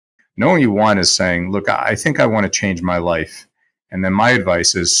Knowing you want is saying, look, I think I want to change my life. And then my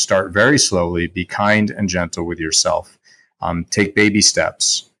advice is start very slowly, be kind and gentle with yourself. Take baby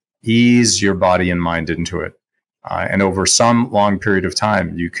steps, ease your body and mind into it. And over some long period of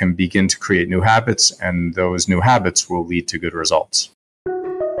time, you can begin to create new habits, and those new habits will lead to good results.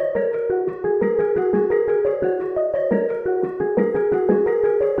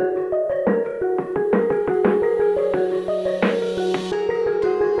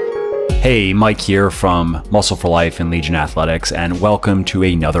 Hey, Mike here from Muscle for Life and Legion Athletics, and welcome to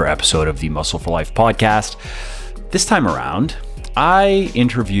another episode of the Muscle for Life podcast. This time around, I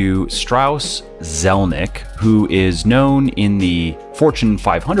interview Strauss Zelnick, who is known in the Fortune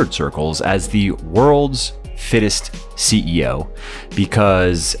 500 circles as the world's fittest CEO,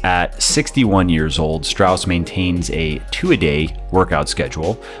 because at 61 years old, Strauss maintains a 2-a-day workout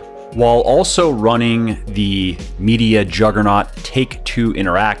schedule, while also running the media juggernaut Take-Two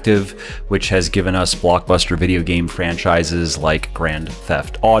Interactive, which has given us blockbuster video game franchises like Grand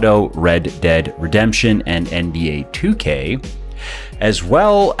Theft Auto, Red Dead Redemption, and NBA 2K, as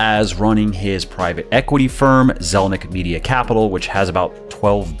well as running his private equity firm, Zelnick Media Capital, which has about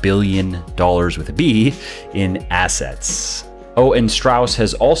 $12 billion with a B in assets. Oh, and Strauss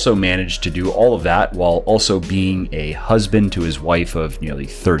has also managed to do all of that while also being a husband to his wife of nearly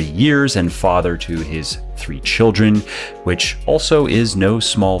 30 years and father to his 3 children, which also is no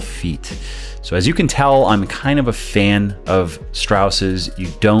small feat. So as you can tell, I'm kind of a fan of Strauss's. You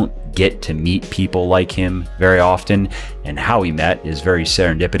don't get to meet people like him very often, and how we met is very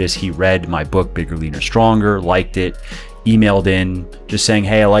serendipitous. He read my book, Bigger, Leaner, Stronger, liked it, emailed in just saying,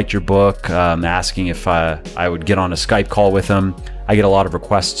 hey, I liked your book, asking if I would get on a Skype call with him. I get a lot of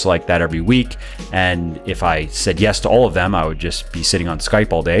requests like that every week, and if I said yes to all of them, I would just be sitting on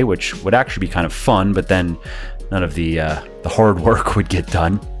Skype all day, which would actually be kind of fun, but then none of the hard work would get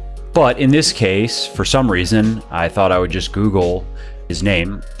done. But in this case, for some reason, I thought I would just Google his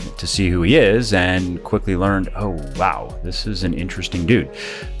name to see who he is, and quickly learned, oh wow, this is an interesting dude.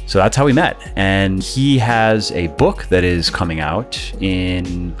 So that's how we met. And he has a book that is coming out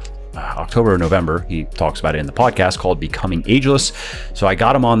in October or November. He talks about it in the podcast, called Becoming Ageless. So I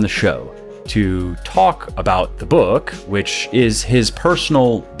got him on the show to talk about the book, which is his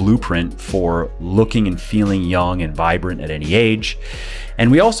personal blueprint for looking and feeling young and vibrant at any age. And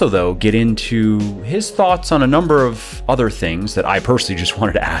we also, though, get into his thoughts on a number of other things that I personally just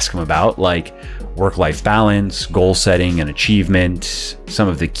wanted to ask him about, like work-life balance, goal setting and achievement, some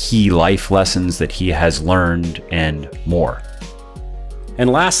of the key life lessons that he has learned, and more. And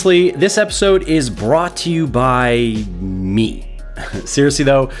lastly, this episode is brought to you by me. Seriously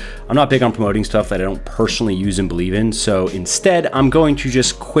though, I'm not big on promoting stuff that I don't personally use and believe in, so instead I'm going to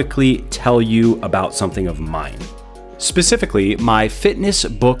just quickly tell you about something of mine. Specifically, my fitness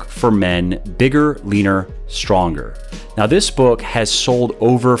book for men, Bigger, Leaner, Stronger. Now this book has sold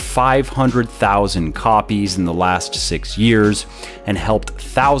over 500,000 copies in the last 6 years and helped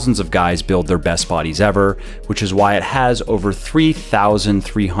thousands of guys build their best bodies ever, which is why it has over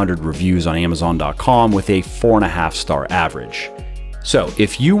 3,300 reviews on Amazon.com with a 4.5-star average. So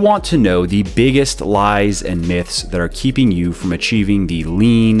if you want to know the biggest lies and myths that are keeping you from achieving the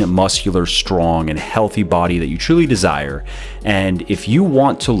lean, muscular, strong, and healthy body that you truly desire, and if you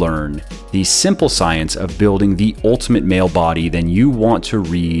want to learn the simple science of building the ultimate male body, then you want to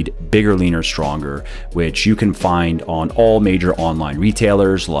read Bigger, Leaner, Stronger, which you can find on all major online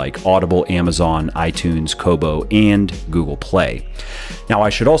retailers like Audible, Amazon, iTunes, Kobo, and Google Play. Now,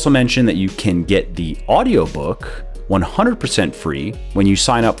 I should also mention that you can get the audiobook 100% free when you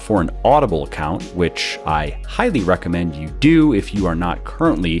sign up for an Audible account, which I highly recommend you do if you are not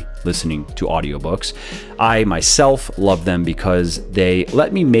currently listening to audiobooks. I myself love them because they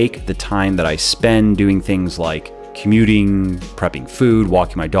let me make the time that I spend doing things like commuting, prepping food,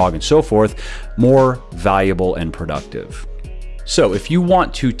 walking my dog, and so forth more valuable and productive. So if you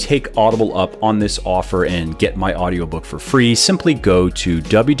want to take Audible up on this offer and get my audiobook for free, simply go to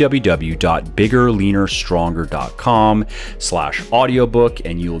www.biggerleanerstronger.com/audiobook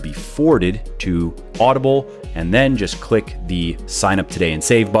and you will be forwarded to Audible, and then just click the sign up today and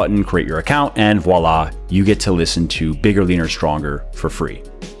save button, create your account, and voila, you get to listen to Bigger, Leaner, Stronger for free.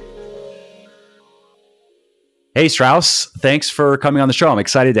 Hey Strauss, thanks for coming on the show. I'm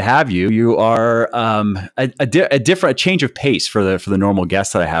excited to have you. You are a change of pace for the normal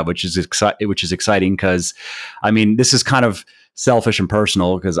guests that I have, which is exciting because, I mean, this is kind of selfish and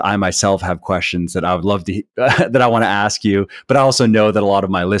personal because I myself have questions that I would love to that I want to ask you. But I also know that a lot of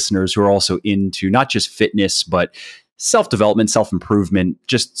my listeners who are also into not just fitness but self-development, self-improvement,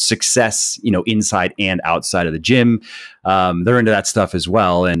 just success, inside and outside of the gym. They're into that stuff as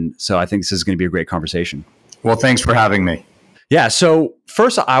well. And so I think this is going to be a great conversation. Well, thanks for having me. Yeah. So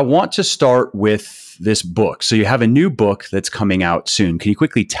first, I want to start with this book. So you have a new book that's coming out soon. Can you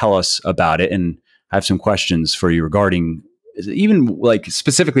quickly tell us about it? And I have some questions for you regarding even like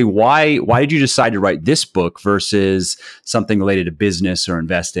specifically why did you decide to write this book versus something related to business or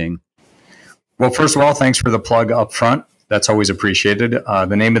investing? Well, first of all, thanks for the plug up front. That's always appreciated.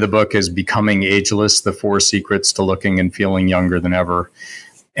 The name of the book is Becoming Ageless, The 4 Secrets to Looking and Feeling Younger Than Ever.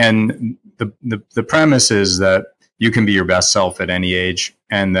 And the premise is that you can be your best self at any age,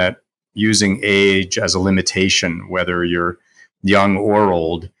 and that using age as a limitation, whether you're young or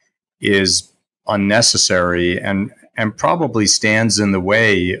old, is unnecessary and probably stands in the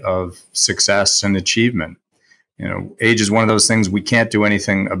way of success and achievement. Age is one of those things we can't do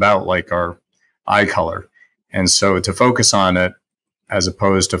anything about, like our eye color. And so to focus on it, as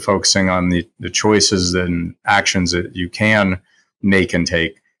opposed to focusing on the choices and actions that you can make and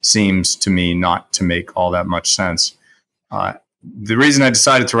take, seems to me not to make all that much sense. The reason I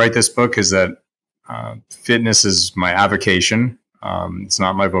decided to write this book is that fitness is my avocation. It's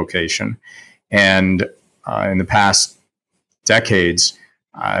not my vocation. And in the past decades,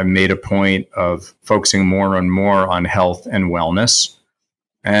 I made a point of focusing more and more on health and wellness.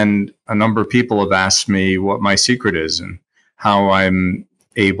 And a number of people have asked me what my secret is and how I'm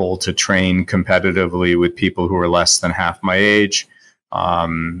able to train competitively with people who are less than half my age,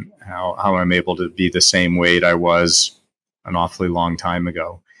 how I'm able to be the same weight I was an awfully long time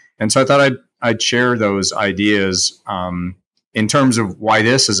ago. And so I thought I'd share those ideas in terms of why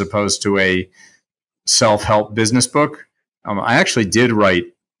this, as opposed to a self-help business book. I actually did write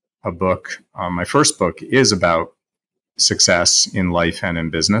a book. My first book is about success in life and in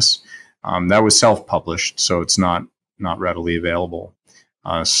business. That was self-published, so it's not readily available.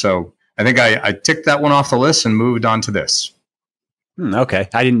 So I think I ticked that one off the list and moved on to this. Okay,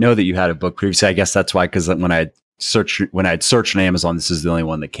 I didn't know that you had a book previously. I guess that's why, because when I had searched on Amazon, this is the only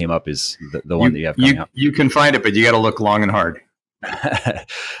one that came up. Is the one that you have coming up? You can find it, but you got to look long and hard.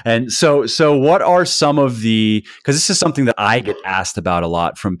 And so what are some of because this is something that I get asked about a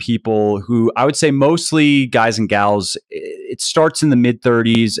lot from people who, I would say mostly guys and gals. It starts in the mid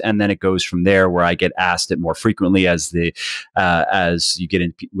 30s and then it goes from there, where I get asked it more frequently as you get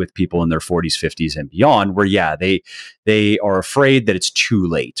in with people in their 40s, 50s and beyond, where they are afraid that it's too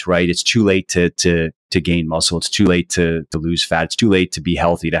late, right? It's too late to gain muscle. It's too late to lose fat. It's too late to be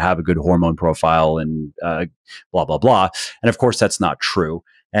healthy, to have a good hormone profile and blah, blah, blah. And of course, that's not true.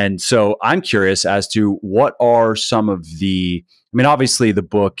 And so I'm curious as to what are some of obviously the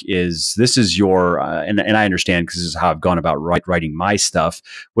book this is your, and I understand because this is how I've gone about writing my stuff,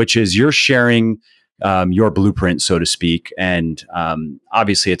 which is you're sharing your blueprint, so to speak. And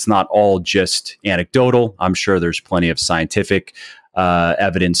obviously it's not all just anecdotal. I'm sure there's plenty of scientific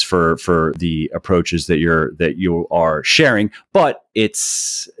evidence for the approaches that you are sharing, but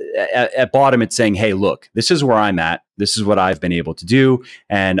it's at bottom, it's saying, hey, look, this is where I'm at. This is what I've been able to do.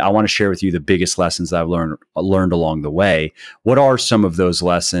 And I want to share with you the biggest lessons I've learned along the way. What are some of those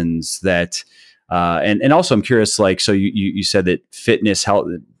lessons that, and also I'm curious, so you said that fitness has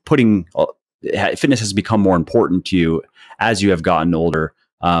become more important to you as you have gotten older.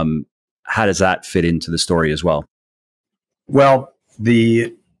 How does that fit into the story as well? Well,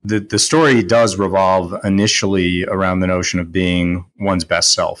 the story does revolve initially around the notion of being one's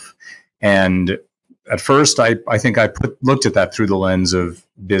best self. And at first, I think I looked at that through the lens of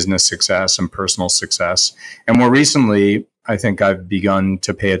business success and personal success. And more recently, I think I've begun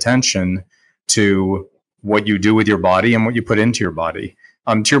to pay attention to what you do with your body and what you put into your body.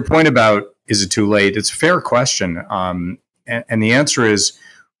 To your point about, is it too late? It's a fair question. And the answer is,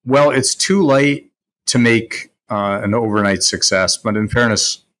 well, it's too late to make an overnight success, but in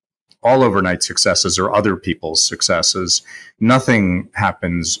fairness, all overnight successes are other people's successes. Nothing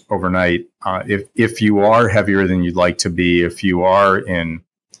happens overnight. If you are heavier than you'd like to be, if you are in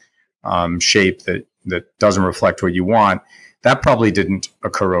shape that doesn't reflect what you want, that probably didn't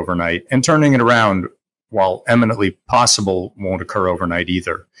occur overnight. And turning it around, while eminently possible, won't occur overnight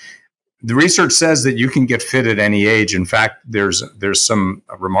either. The research says that you can get fit at any age. In fact, there's some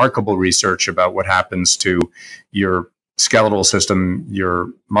remarkable research about what happens to your skeletal system, your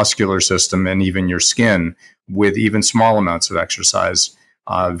muscular system, and even your skin with even small amounts of exercise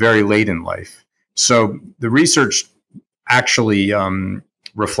very late in life. So the research actually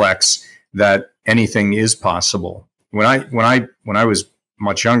reflects that anything is possible. When I was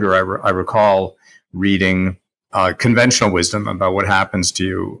much younger, I recall reading conventional wisdom about what happens to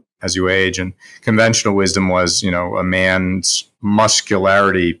you as you age. And conventional wisdom was, a man's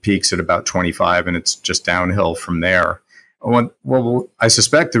muscularity peaks at about 25 and it's just downhill from there. Well, I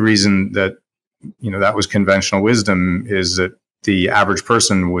suspect the reason that, that was conventional wisdom is that the average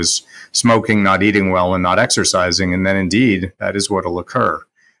person was smoking, not eating well, and not exercising. And then indeed, that is what will occur.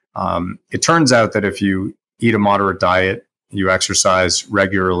 It turns out that if you eat a moderate diet, you exercise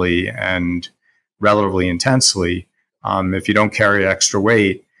regularly and relatively intensely, if you don't carry extra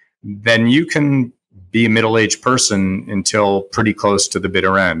weight, then you can be a middle-aged person until pretty close to the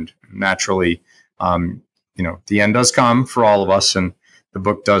bitter end. Naturally, the end does come for all of us, and the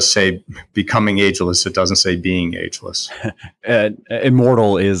book does say becoming ageless. It doesn't say being ageless.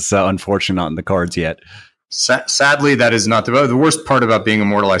 Immortal is unfortunately not in the cards yet. Sadly, that is not the worst part about being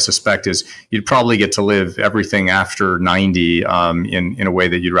immortal, I suspect, is you'd probably get to live everything after 90 in a way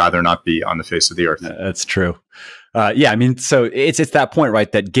that you'd rather not be on the face of the earth. That's true. Yeah, I mean, so it's that point, right,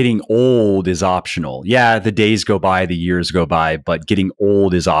 that getting old is optional. Yeah, the days go by, the years go by, but getting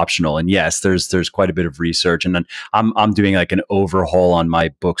old is optional. And yes, there's quite a bit of research, and then I'm doing like an overhaul on my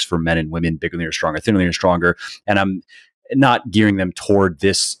books for men and women, Bigger, Leaner, Stronger, Thinner, Leaner, Stronger, and I'm not gearing them toward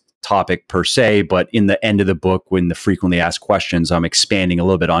this topic per se, but in the end of the book, when the frequently asked questions, I'm expanding a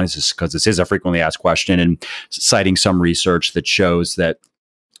little bit on this because this is a frequently asked question and citing some research that shows that,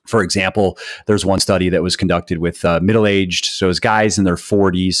 for example, there's one study that was conducted with middle-aged, so it's guys in their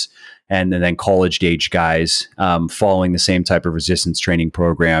 40s and then college-age guys following the same type of resistance training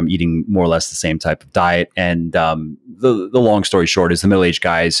program, eating more or less the same type of diet. And the long story short is the middle-aged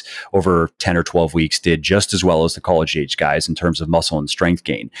guys over 10 or 12 weeks did just as well as the college-age guys in terms of muscle and strength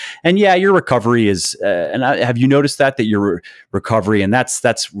gain. And yeah, your recovery is, have you noticed that your recovery, and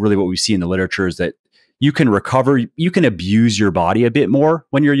that's really what we see in the literature, is that you can recover, you can abuse your body a bit more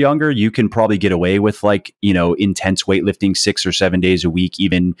when you're younger. You can probably get away with intense weightlifting 6 or 7 days a week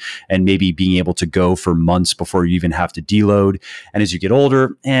even, and maybe being able to go for months before you even have to deload. And as you get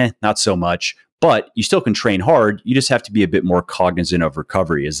older, not so much, but you still can train hard. You just have to be a bit more cognizant of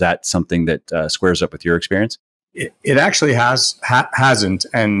recovery. Is that something that squares up with your experience? It actually hasn't.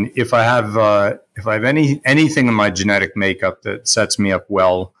 And if I have anything in my genetic makeup that sets me up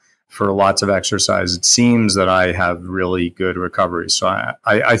well for lots of exercise, it seems that I have really good recovery. So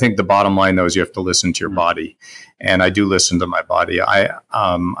I think the bottom line, though, is you have to listen to your body. And I do listen to my body. I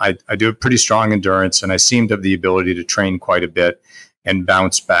do a pretty strong endurance, and I seem to have the ability to train quite a bit and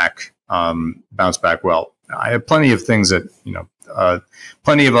bounce back well. I have plenty of things that,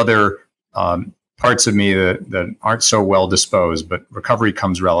 plenty of other parts of me that aren't so well disposed, but recovery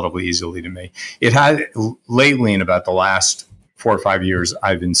comes relatively easily to me. It had lately, in about the last 4 or 5 years,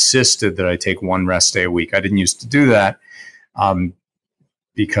 I've insisted that I take one rest day a week. I didn't used to do that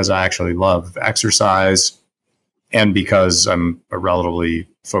because I actually love exercise and because I'm a relatively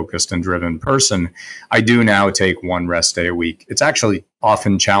focused and driven person. I do now take one rest day a week. It's actually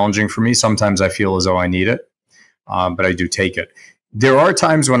often challenging for me. Sometimes I feel as though I need it, but I do take it. There are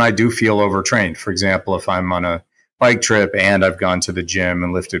times when I do feel overtrained. For example, if I'm on a bike trip and I've gone to the gym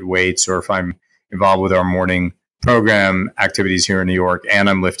and lifted weights, or if I'm involved with our morning program activities here in New York and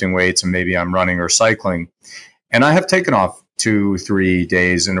I'm lifting weights and maybe I'm running or cycling, and I have taken off 2-3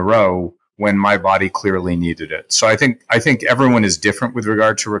 days in a row when my body clearly needed it. So I think everyone is different with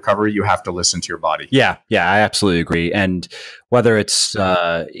regard to recovery. You have to listen to your body. Yeah, I absolutely agree. And whether it's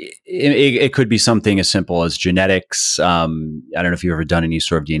it could be something as simple as genetics. I don't know if you've ever done any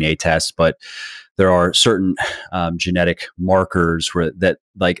sort of DNA test, but there are certain genetic markers that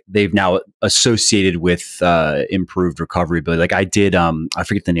they've now associated with improved recovery ability. Like I did, I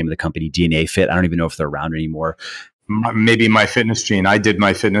forget the name of the company, DNA Fit. I don't even know if they're around anymore. Maybe My Fitness Gene. I did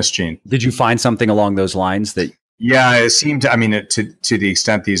My Fitness Gene. Did you find something along those lines that? Yeah, it seemed to, to the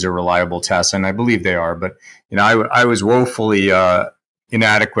extent these are reliable tests, and I believe they are, but I was woefully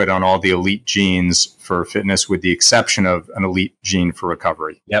inadequate on all the elite genes for fitness, with the exception of an elite gene for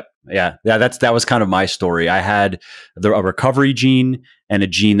recovery. Yep. Yeah. That was kind of my story. I had a recovery gene and a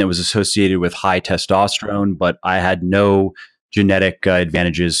gene that was associated with high testosterone, but I had no genetic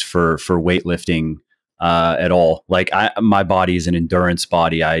advantages for weightlifting at all. My body is an endurance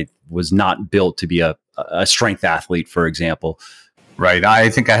body. I was not built to be a strength athlete, for example. Right. I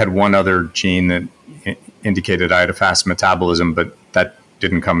think I had one other gene that indicated I had a fast metabolism, but that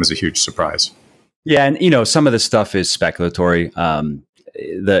didn't come as a huge surprise. Yeah. And, some of this stuff is speculatory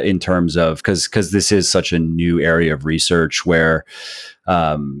in terms of, because this is such a new area of research where they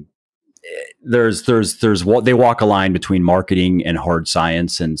walk a line between marketing and hard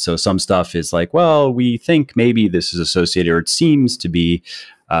science. And so some stuff is like, well, we think maybe this is associated, or it seems to be,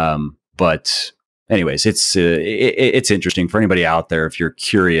 but anyways, it's interesting for anybody out there. If you're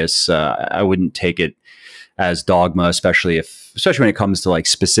curious, I wouldn't take it as dogma, especially when it comes to like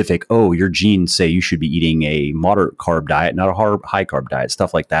specific, oh, your genes say you should be eating a moderate carb diet, not a high carb diet,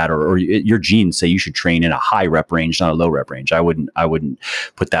 stuff like that. Or your genes say you should train in a high rep range, not a low rep range. I wouldn't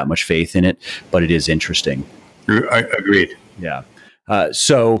put that much faith in it, but it is interesting. I agreed. Yeah.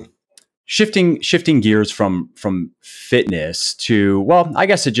 So shifting gears from fitness to, well, I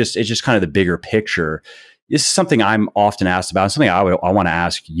guess it's just kind of the bigger picture. This is something I'm often asked about, something I want to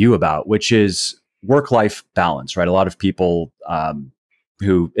ask you about, which is work-life balance, right? A lot of people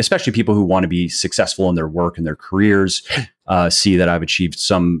especially people who want to be successful in their work and their careers, see that I've achieved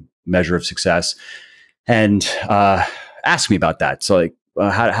some measure of success and ask me about that. So like,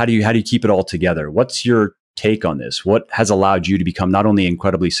 how do you keep it all together? What's your take on this? What has allowed you to become not only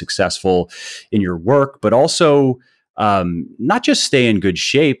incredibly successful in your work, but also not just stay in good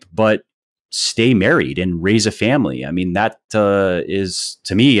shape, but stay married and raise a family? I mean, that is,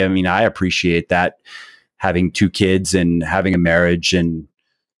 to me, I mean, I appreciate that, having 2 kids and having a marriage. And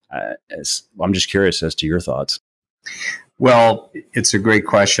I'm just curious as to your thoughts. Well, it's a great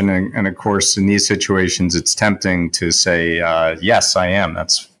question. And of course, in these situations, it's tempting to say, yes, I am.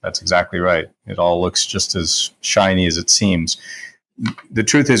 That's exactly right. It all looks just as shiny as it seems. The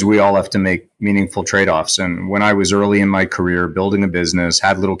truth is we all have to make meaningful trade-offs. And when I was early in my career, building a business,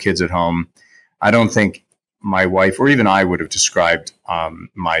 had little kids at home, I don't think my wife or even I would have described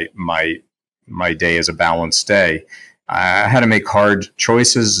my day as a balanced day. I had to make hard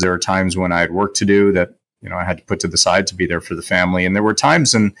choices. There were times when I had work to do that, I had to put to the side to be there for the family. And there were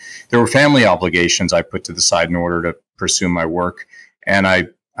times and there were family obligations I put to the side in order to pursue my work. And I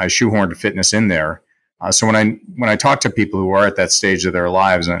shoehorned fitness in there. So when I talk to people who are at that stage of their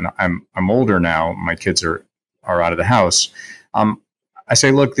lives, and I'm older now, my kids are out of the house, I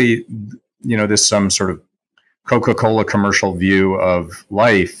say, look, this some sort of Coca-Cola commercial view of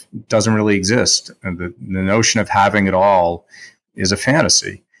life doesn't really exist. And the notion of having it all is a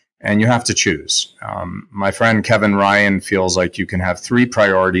fantasy, and you have to choose. My friend Kevin Ryan feels like you can have 3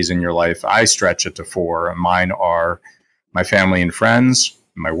 priorities in your life. I stretch it to 4. Mine are my family and friends,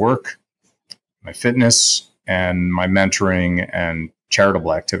 my work, my fitness, and my mentoring and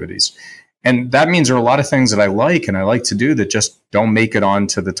charitable activities. And that means there are a lot of things that I like and I like to do that just don't make it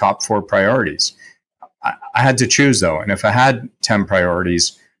onto the top 4 priorities. I had to choose, though. And if I had 10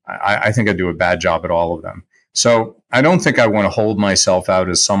 priorities, I think I'd do a bad job at all of them. So I don't think I want to hold myself out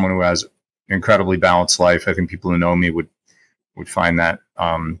as someone who has an incredibly balanced life. I think people who know me would find that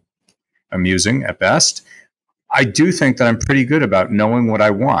amusing at best. I do think that I'm pretty good about knowing what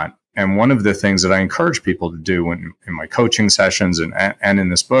I want. And one of the things that I encourage people to do in my coaching sessions and in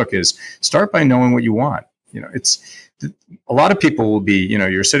this book is start by knowing what you want. A lot of people will be,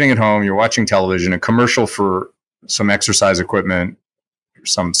 you're sitting at home, you're watching television, a commercial for some exercise equipment,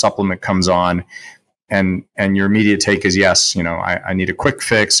 some supplement comes on, and your immediate take is, yes, I need a quick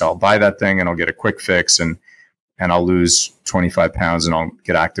fix. I'll buy that thing and I'll get a quick fix and I'll lose 25 pounds and I'll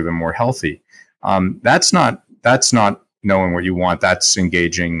get active and more healthy. That's not knowing what you want. That's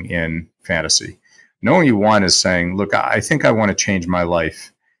engaging in fantasy. Knowing you want is saying, look, I think I want to change my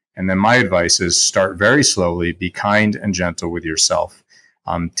life. And then my advice is start very slowly, be kind and gentle with yourself.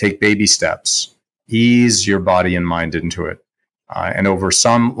 Take baby steps, ease your body and mind into it. And over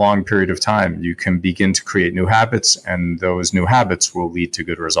some long period of time, you can begin to create new habits, and those new habits will lead to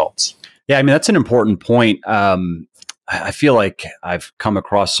good results. Yeah, I mean, that's an important point. I feel like I've come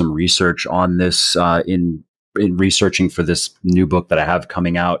across some research on this in researching for this new book that I have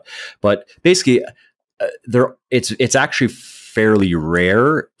coming out. But basically, it's actually fairly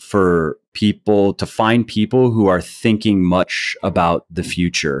rare for people to find people who are thinking much about the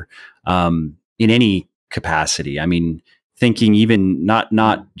future in any capacity. I mean, thinking even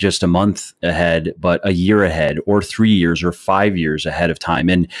not just a month ahead, but a year ahead or 3 years or 5 years ahead of time.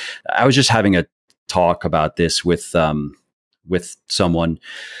 And I was just having a talk about this with someone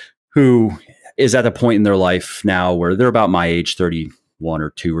who is at a point in their life now where they're about my age, 31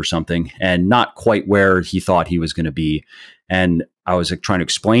 or 2 or something, and not quite where he thought he was going to be. And I was trying to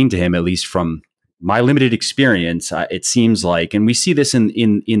explain to him, at least from my limited experience, it seems like, and we see this in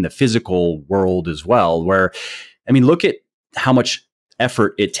the physical world as well, where, I mean, look at how much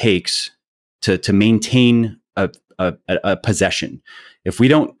effort it takes to maintain a possession. If we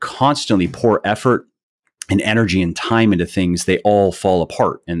don't constantly pour effort and energy and time into things, they all fall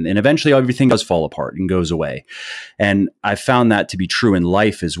apart. And eventually everything does fall apart and goes away. And I found that to be true in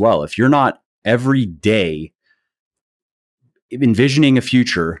life as well. If you're not every day envisioning a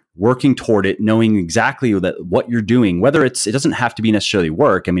future, working toward it, knowing exactly that what you're doing, whether it doesn't have to be necessarily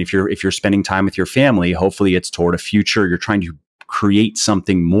work. I mean, if you're spending time with your family, hopefully it's toward a future. You're trying to create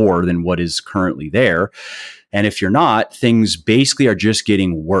something more than what is currently there. And if you're not, things basically are just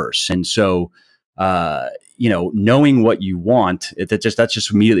getting worse. And so, knowing what you want, that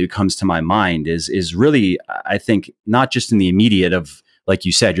just immediately comes to my mind is really, I think, not just in the immediate of, like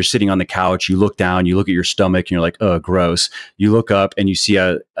you said, you're sitting on the couch, you look down, you look at your stomach and you're like, oh, gross. You look up and you see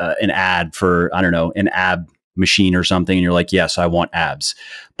an ad for, I don't know, an ab machine or something. And you're like, yes, I want abs.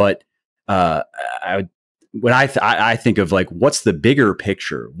 But when I think of like, what's the bigger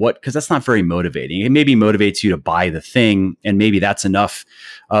picture? Because that's not very motivating. It maybe motivates you to buy the thing. And maybe that's enough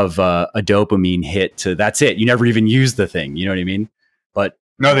of a dopamine hit to, that's it. You never even use the thing. You know what I mean? But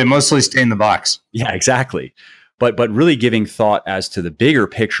no, they mostly stay in the box. Yeah, exactly. But really giving thought as to the bigger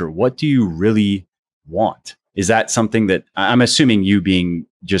picture, what do you really want? Is that something that I'm assuming, you being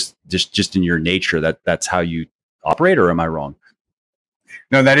just in your nature, that's how you operate, or am I wrong?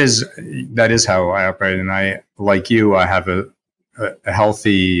 No, that is how I operate. And I, like you, I have a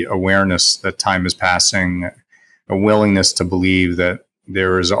healthy awareness that time is passing, a willingness to believe that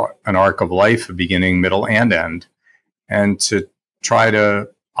there is an arc of life, a beginning, middle, and end, and to try to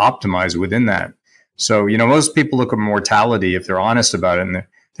optimize within that. So, most people look at mortality, if they're honest about it, and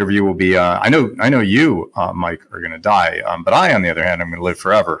their view will be, I know you, Mike, are going to die, but I, on the other hand, I'm going to live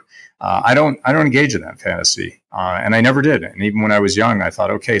forever. I don't engage in that fantasy, and I never did. And even when I was young, I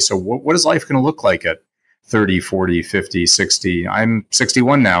thought, okay, so what is life going to look like at 30, 40, 50, 60? I'm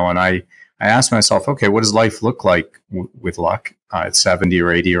 61 now, and I asked myself, okay, what does life look like with luck at 70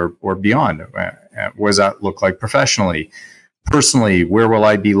 or 80 or beyond? What does that look like professionally? Personally, where will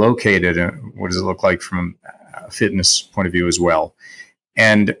I be located? And what does it look like from a fitness point of view as well?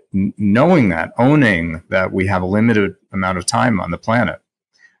 And knowing that, owning that we have a limited amount of time on the planet,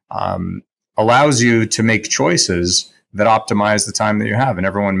 allows you to make choices that optimize the time that you have. And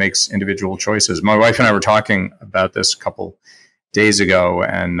everyone makes individual choices. My wife and I were talking about this a couple days ago,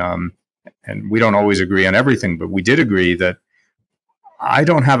 and we don't always agree on everything, but we did agree that I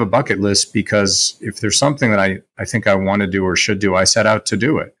don't have a bucket list, because if there's something that I think I want to do or should do, I set out to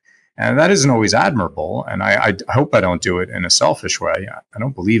do it. And that isn't always admirable. And I hope I don't do it in a selfish way. I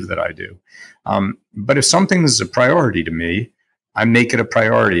don't believe that I do. But if something is a priority to me, I make it a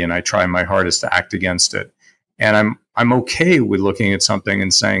priority and I try my hardest to act against it. And I'm okay with looking at something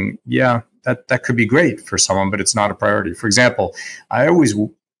and saying, yeah, that could be great for someone, but it's not a priority. For example, I've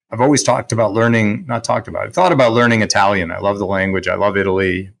always thought about learning Italian. I love the language. I love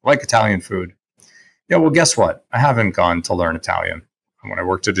Italy. I like Italian food. Yeah, well, guess what? I haven't gone to learn Italian. When I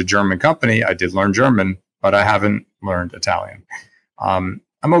worked at a German company, I did learn German, but I haven't learned Italian. I'm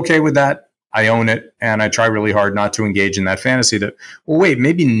okay with that. I own it, and I try really hard not to engage in that fantasy that, well, wait,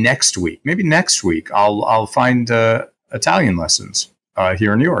 maybe next week I'll find Italian lessons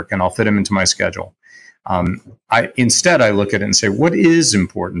here in New York, and I'll fit them into my schedule. Instead, I look at it and say, what is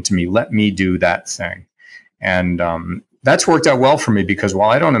important to me? Let me do that thing. And that's worked out well for me, because while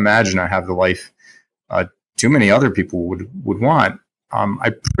I don't imagine I have the life too many other people would want,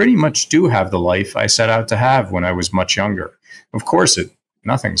 I pretty much do have the life I set out to have when I was much younger. Of course,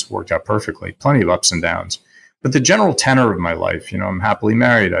 nothing's worked out perfectly, plenty of ups and downs. But the general tenor of my life, I'm happily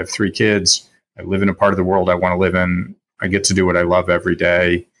married. I have 3 kids. I live in a part of the world I want to live in. I get to do what I love every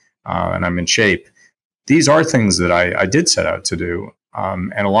day, and I'm in shape. These are things that I did set out to do.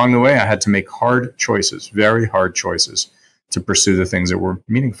 And along the way, I had to make hard choices, very hard choices, to pursue the things that were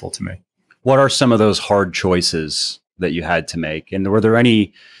meaningful to me. What are some of those hard choices that you had to make? And were there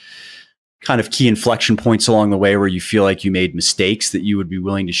any kind of key inflection points along the way where you feel like you made mistakes that you would be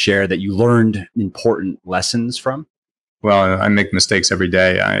willing to share, that you learned important lessons from? Well, I make mistakes every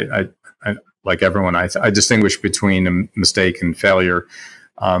day. I like everyone, I distinguish between a mistake and failure.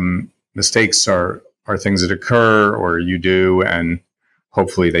 Mistakes are things that occur or you do, and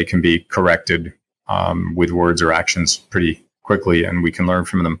hopefully they can be corrected with words or actions pretty quickly, and we can learn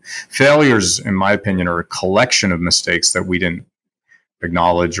from them. Failures, in my opinion, are a collection of mistakes that we didn't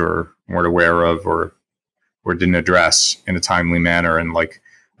acknowledge or weren't aware of or didn't address in a timely manner. And like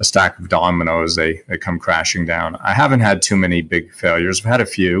a stack of dominoes, they come crashing down. I haven't had too many big failures. I've had a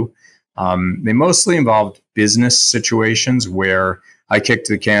few. They mostly involved business situations where I kicked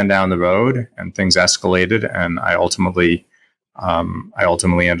the can down the road and things escalated, and I ultimately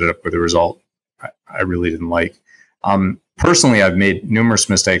ended up with a result I really didn't like. Personally, I've made numerous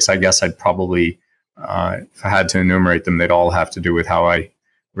mistakes. I guess I'd probably, if I had to enumerate them, they'd all have to do with how I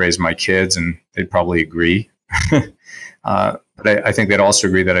raised my kids, and they'd probably agree. But I think they'd also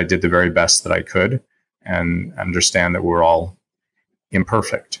agree that I did the very best that I could, and understand that we're all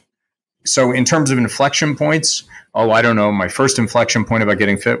imperfect. So in terms of inflection points, I don't know. My first inflection point about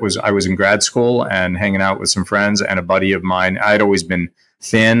getting fit was I was in grad school and hanging out with some friends and a buddy of mine. I had always been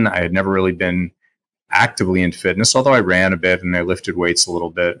thin. I had never really been actively into fitness, although I ran a bit and I lifted weights a little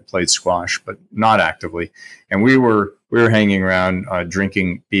bit, played squash, but not actively. And we were hanging around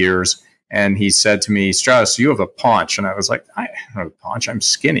drinking beers. And he said to me, Strauss, you have a paunch. And I was like, I don't have a paunch. I'm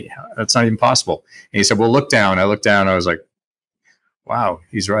skinny. That's not even possible. And he said, well, look down. I looked down. I was like, wow,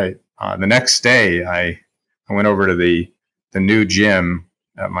 he's right. The next day, I went over to the new gym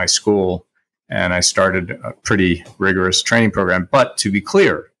at my school, and I started a pretty rigorous training program. But to be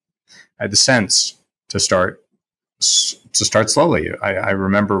clear, I had the sense to start slowly. I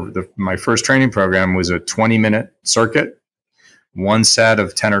remember my first training program was a 20-minute circuit, one set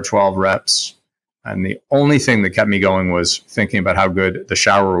of 10 or 12 reps. And the only thing that kept me going was thinking about how good the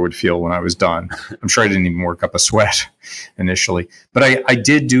shower would feel when I was done. I'm sure I didn't even work up a sweat initially, but I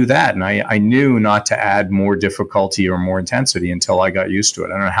did do that. And I knew not to add more difficulty or more intensity until I got used to it.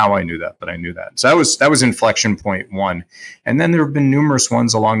 I don't know how I knew that, but I knew that. So that was inflection point one. And then there have been numerous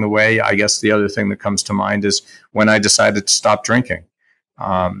ones along the way. I guess the other thing that comes to mind is when I decided to stop drinking.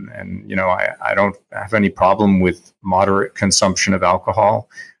 And, you know, I don't have any problem with moderate consumption of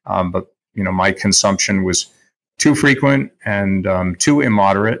alcohol, but you know, my consumption was too frequent and too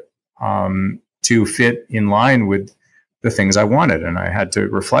immoderate to fit in line with the things I wanted. And I had to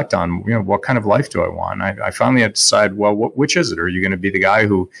reflect on, you know, what kind of life do I want? I finally had to decide, well, which is it? Are you going to be the guy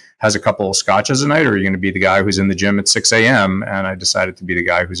who has a couple of scotches a night, or are you going to be the guy who's in the gym at 6 a.m.? And I decided to be the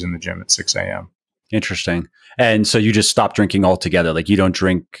guy who's in the gym at 6 a.m. Interesting. And so you just stopped drinking altogether? Like you don't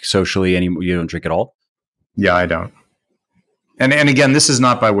drink socially anymore? You don't drink at all? Yeah, I don't. And again, this is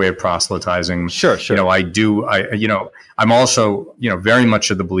not by way of proselytizing. Sure. You know, I'm also, you know, very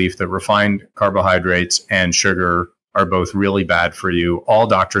much of the belief that refined carbohydrates and sugar are both really bad for you. All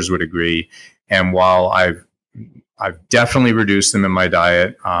doctors would agree. And while I've definitely reduced them in my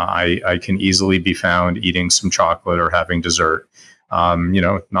diet, I can easily be found eating some chocolate or having dessert. You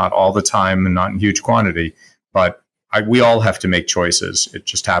know, not all the time and not in huge quantity, but we all have to make choices. It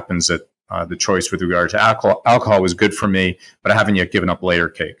just happens that the choice with regard to alcohol was good for me, but I haven't yet given up layer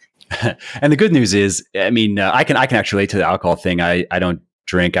cake. And the good news is, I mean, I can actually relate to the alcohol thing. I don't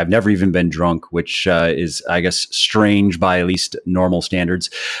drink. I've never even been drunk, which is, I guess, strange by at least normal standards.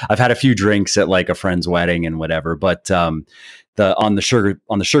 I've had a few drinks at like a friend's wedding and whatever, but on the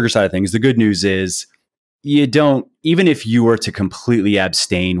sugar side of things, the good news is you don't, even if you were to completely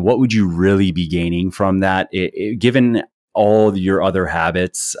abstain, what would you really be gaining from that? Given all your other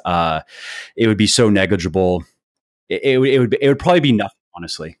habits, it would be so negligible. It would probably be nothing,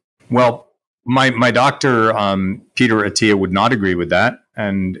 honestly. Well, my doctor, Peter Attia, would not agree with that.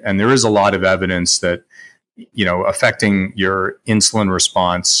 And there is a lot of evidence that, you know, affecting your insulin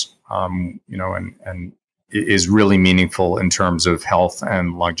response, you know, and is really meaningful in terms of health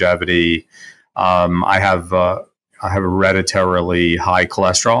and longevity. I have hereditarily high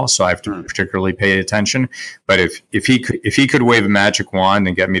cholesterol, so I have to particularly pay attention. But if he could wave a magic wand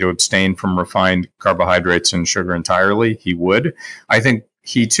and get me to abstain from refined carbohydrates and sugar entirely, he would. I think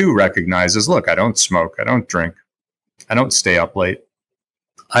he too recognizes, look, I don't smoke, I don't drink, I don't stay up late,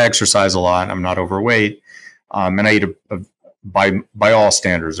 I exercise a lot, I'm not overweight, and I eat by all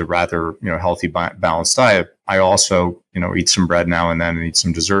standards a rather, you know, healthy, balanced diet. I also, you know, eat some bread now and then and eat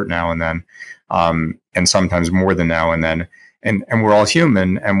some dessert now and then. And sometimes more than now and then, and we're all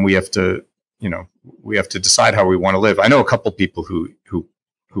human, and we have to, you know, we have to decide how we want to live. I know a couple people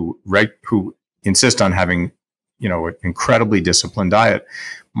who insist on having, you know, an incredibly disciplined diet.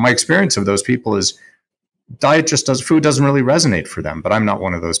 My experience of those people is food doesn't really resonate for them, but I'm not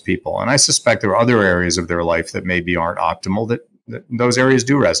one of those people. And I suspect there are other areas of their life that maybe aren't optimal that those areas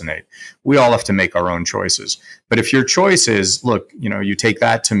do resonate. We all have to make our own choices. But if your choice is, look, you know, you take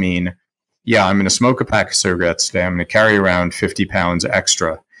that to mean, yeah, I'm going to smoke a pack of cigarettes today. I'm going to carry around 50 pounds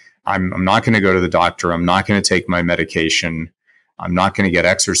extra. I'm not going to go to the doctor. I'm not going to take my medication. I'm not going to get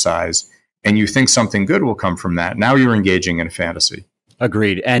exercise. And you think something good will come from that. Now you're engaging in a fantasy.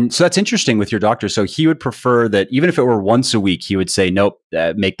 Agreed. And so that's interesting with your doctor. So he would prefer that even if it were once a week, he would say, nope,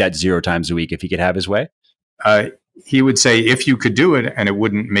 make that 0 times a week if he could have his way. He would say, if you could do it and it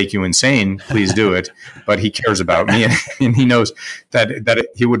wouldn't make you insane, please do it. But he cares about me, and he knows that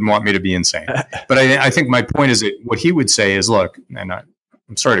he wouldn't want me to be insane. But I think my point is that what he would say is, look, and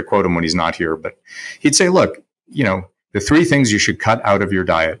I'm sorry to quote him when he's not here, but he'd say, look, you know, the 3 things you should cut out of your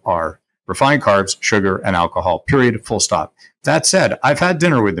diet are refined carbs, sugar, and alcohol, period, full stop. That said, I've had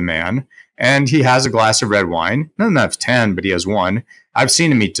dinner with the man, and he has a glass of red wine. Doesn't have 10, but he has 1. I've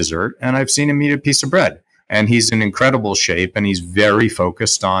seen him eat dessert, and I've seen him eat a piece of bread. and he's in incredible shape, and he's very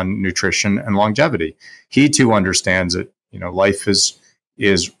focused on nutrition and longevity. He too understands that, life is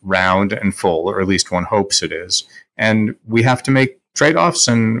round and full, or at least one hopes it is. And we have to make trade-offs,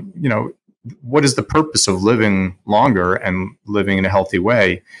 and, what is the purpose of living longer and living in a healthy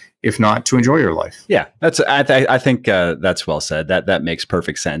way, if not to enjoy your life? Yeah, I think that's well said. That makes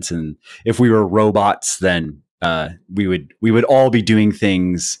perfect sense. And if we were robots, then we would all be doing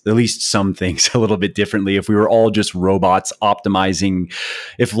things, at least some things, a little bit differently. If we were all just robots optimizing,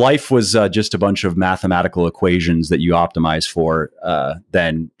 if life was just a bunch of mathematical equations that you optimize for,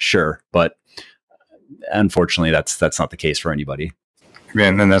 then sure. But unfortunately, that's not the case for anybody.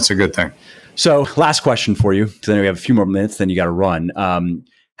 And then that's a good thing. So last question for you, because I know we have a few more minutes, then you got to run.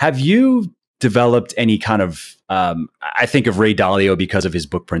 Have you developed any kind of, I think of Ray Dalio because of his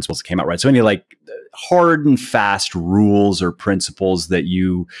book Principles that came out, right? So any like hard and fast rules or principles that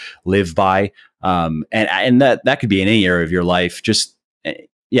you live by? And that could be in any area of your life.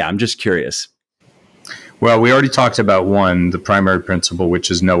 I'm just curious. Well, we already talked about one, the primary principle,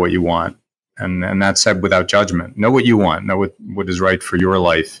 which is know what you want. And that's said without judgment. Know what you want, know what is right for your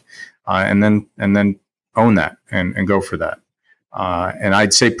life, and then own that and go for that. And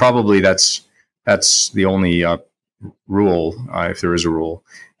I'd say probably that's the only rule, if there is a rule.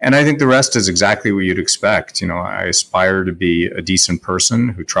 And I think the rest is exactly what you'd expect. I aspire to be a decent person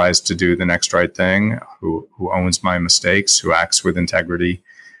who tries to do the next right thing, who owns my mistakes, who acts with integrity,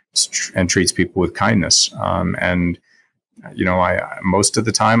 and treats people with kindness. And most of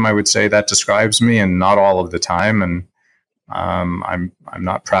the time I would say that describes me, and not all of the time. And I'm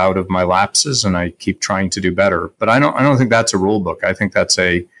not proud of my lapses, and I keep trying to do better. But I don't think that's a rule book. I think that's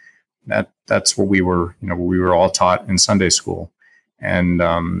what we were all taught in Sunday school. And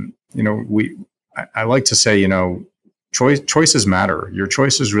I like to say, choices matter. Your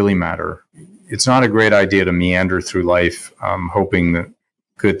choices really matter. It's not a great idea to meander through life hoping that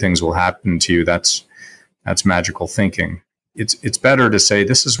good things will happen to you. That's magical thinking. It's better to say,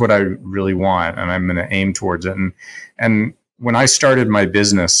 this is what I really want, and I'm going to aim towards it. And when I started my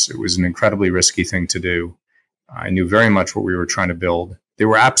business, it was an incredibly risky thing to do. I knew very much what we were trying to build. There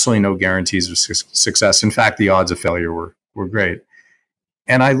were absolutely no guarantees of success. In fact, the odds of failure were great.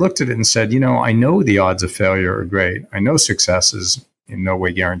 And I looked at it and said, I know the odds of failure are great. I know success is in no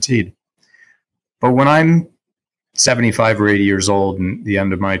way guaranteed. But when I'm 75 or 80 years old and the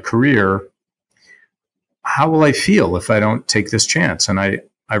end of my career, how will I feel if I don't take this chance? And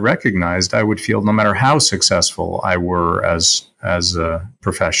I recognized I would feel, no matter how successful I were as a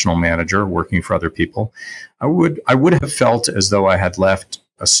professional manager working for other people, I would have felt as though I had left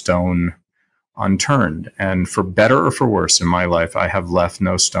a stone unturned. And for better or for worse in my life, I have left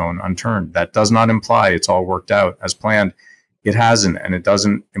no stone unturned. That does not imply it's all worked out as planned. It hasn't. And it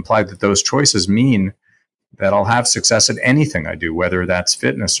doesn't imply that those choices mean that I'll have success at anything I do, whether that's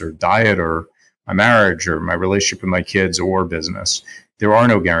fitness or diet or my marriage or my relationship with my kids or business. There are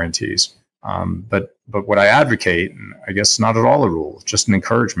no guarantees. But what I advocate, and I guess not at all a rule, just an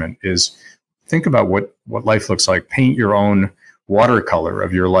encouragement, is think about what life looks like. Paint your own watercolor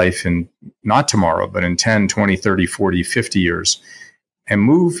of your life in not tomorrow, but in 10, 20, 30, 40, 50 years, and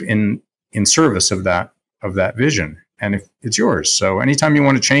move in service of that vision. And if it's yours. So anytime you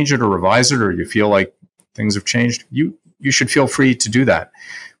want to change it or revise it, or you feel like things have changed, you should feel free to do that.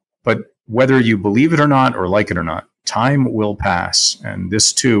 But whether you believe it or not, or like it or not, time will pass, and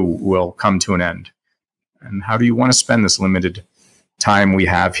this too will come to an end. And how do you want to spend this limited time we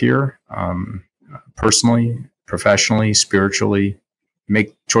have here, personally, professionally, spiritually?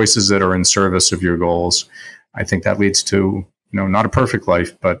 Make choices that are in service of your goals. I think that leads to, not a perfect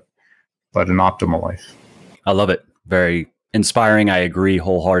life, but an optimal life. I love it. Very inspiring. I agree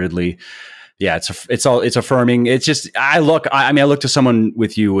wholeheartly. Yeah, it's affirming. It's just, I look to someone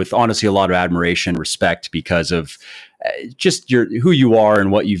with you with honestly a lot of admiration, respect, because of just who you are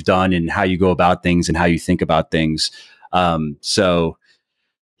and what you've done and how you go about things and how you think about things. So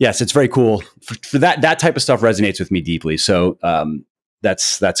yes, it's very cool. For that type of stuff resonates with me deeply. So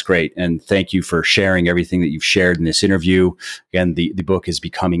that's great. And thank you for sharing everything that you've shared in this interview. Again, the book is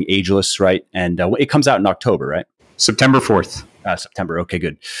Becoming Ageless, right? And it comes out in October, right? September 4th. September. Okay,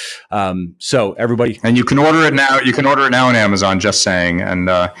 good. So everybody, and you can order it now. You can order it now on Amazon. Just saying, and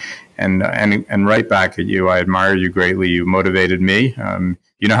right back at you. I admire you greatly. You motivated me.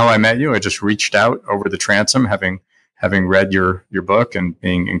 You know how I met you? I just reached out over the transom, having read your book and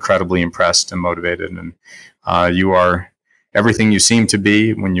being incredibly impressed and motivated. And you are everything you seem to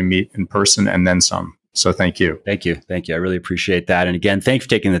be when you meet in person, and then some. So thank you. Thank you. Thank you. I really appreciate that. And again, thanks for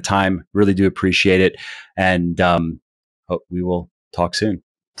taking the time. Really do appreciate it. And hope we will talk soon.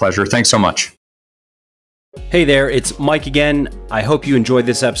 Pleasure. Thanks so much. Hey there, it's Mike again. I hope you enjoyed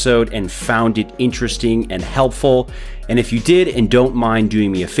this episode and found it interesting and helpful. And if you did and don't mind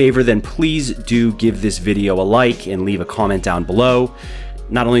doing me a favor, then please do give this video a like and leave a comment down below.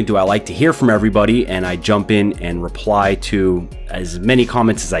 Not only do I like to hear from everybody and I jump in and reply to as many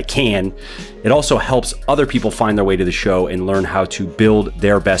comments as I can, it also helps other people find their way to the show and learn how to build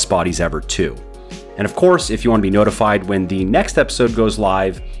their best bodies ever too. And of course, if you want to be notified when the next episode goes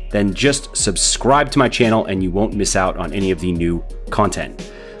live, then just subscribe to my channel and you won't miss out on any of the new content.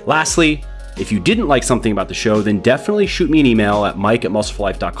 Lastly, if you didn't like something about the show, then definitely shoot me an email at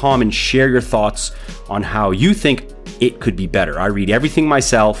mike@muscleforlife.com and share your thoughts on how you think it could be better. I read everything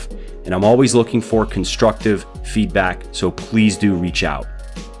myself and I'm always looking for constructive feedback, so please do reach out.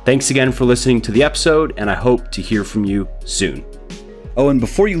 Thanks again for listening to the episode, and I hope to hear from you soon. Oh, and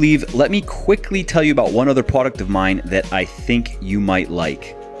before you leave, let me quickly tell you about one other product of mine that I think you might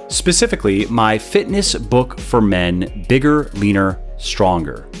like. Specifically, my fitness book for men, Bigger, Leaner,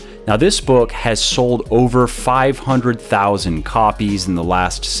 Stronger. Now, this book has sold over 500,000 copies in the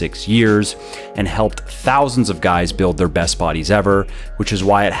last 6 years and helped thousands of guys build their best bodies ever, which is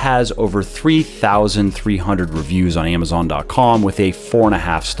why it has over 3,300 reviews on Amazon.com with a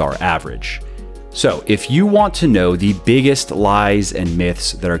 4.5-star average. So, if you want to know the biggest lies and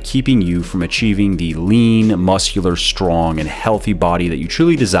myths that are keeping you from achieving the lean, muscular, strong, and healthy body that you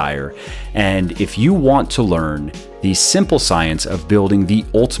truly desire, and if you want to learn the simple science of building the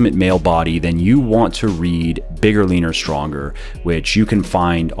ultimate male body, then you want to read Bigger, Leaner, Stronger, which you can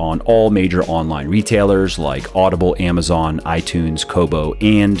find on all major online retailers like Audible, Amazon, iTunes, Kobo,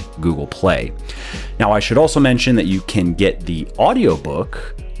 and Google Play. Now, I should also mention that you can get the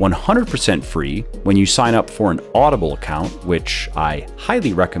audiobook 100% free when you sign up for an Audible account, which I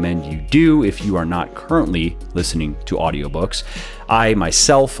highly recommend you do if you are not currently listening to audiobooks. I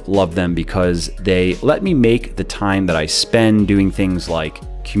myself love them because they let me make the time that I spend doing things like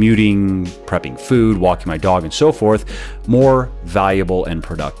commuting, prepping food, walking my dog, and so forth more valuable and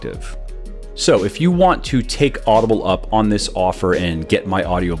productive. So if you want to take Audible up on this offer and get my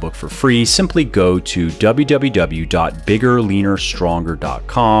audiobook for free, simply go to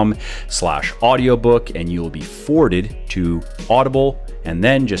www.biggerleanerstronger.com/audiobook and you will be forwarded to Audible, and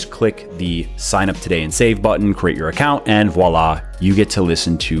then just click the sign up today and save button, create your account, and voila, you get to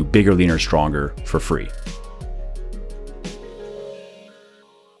listen to Bigger, Leaner, Stronger for free.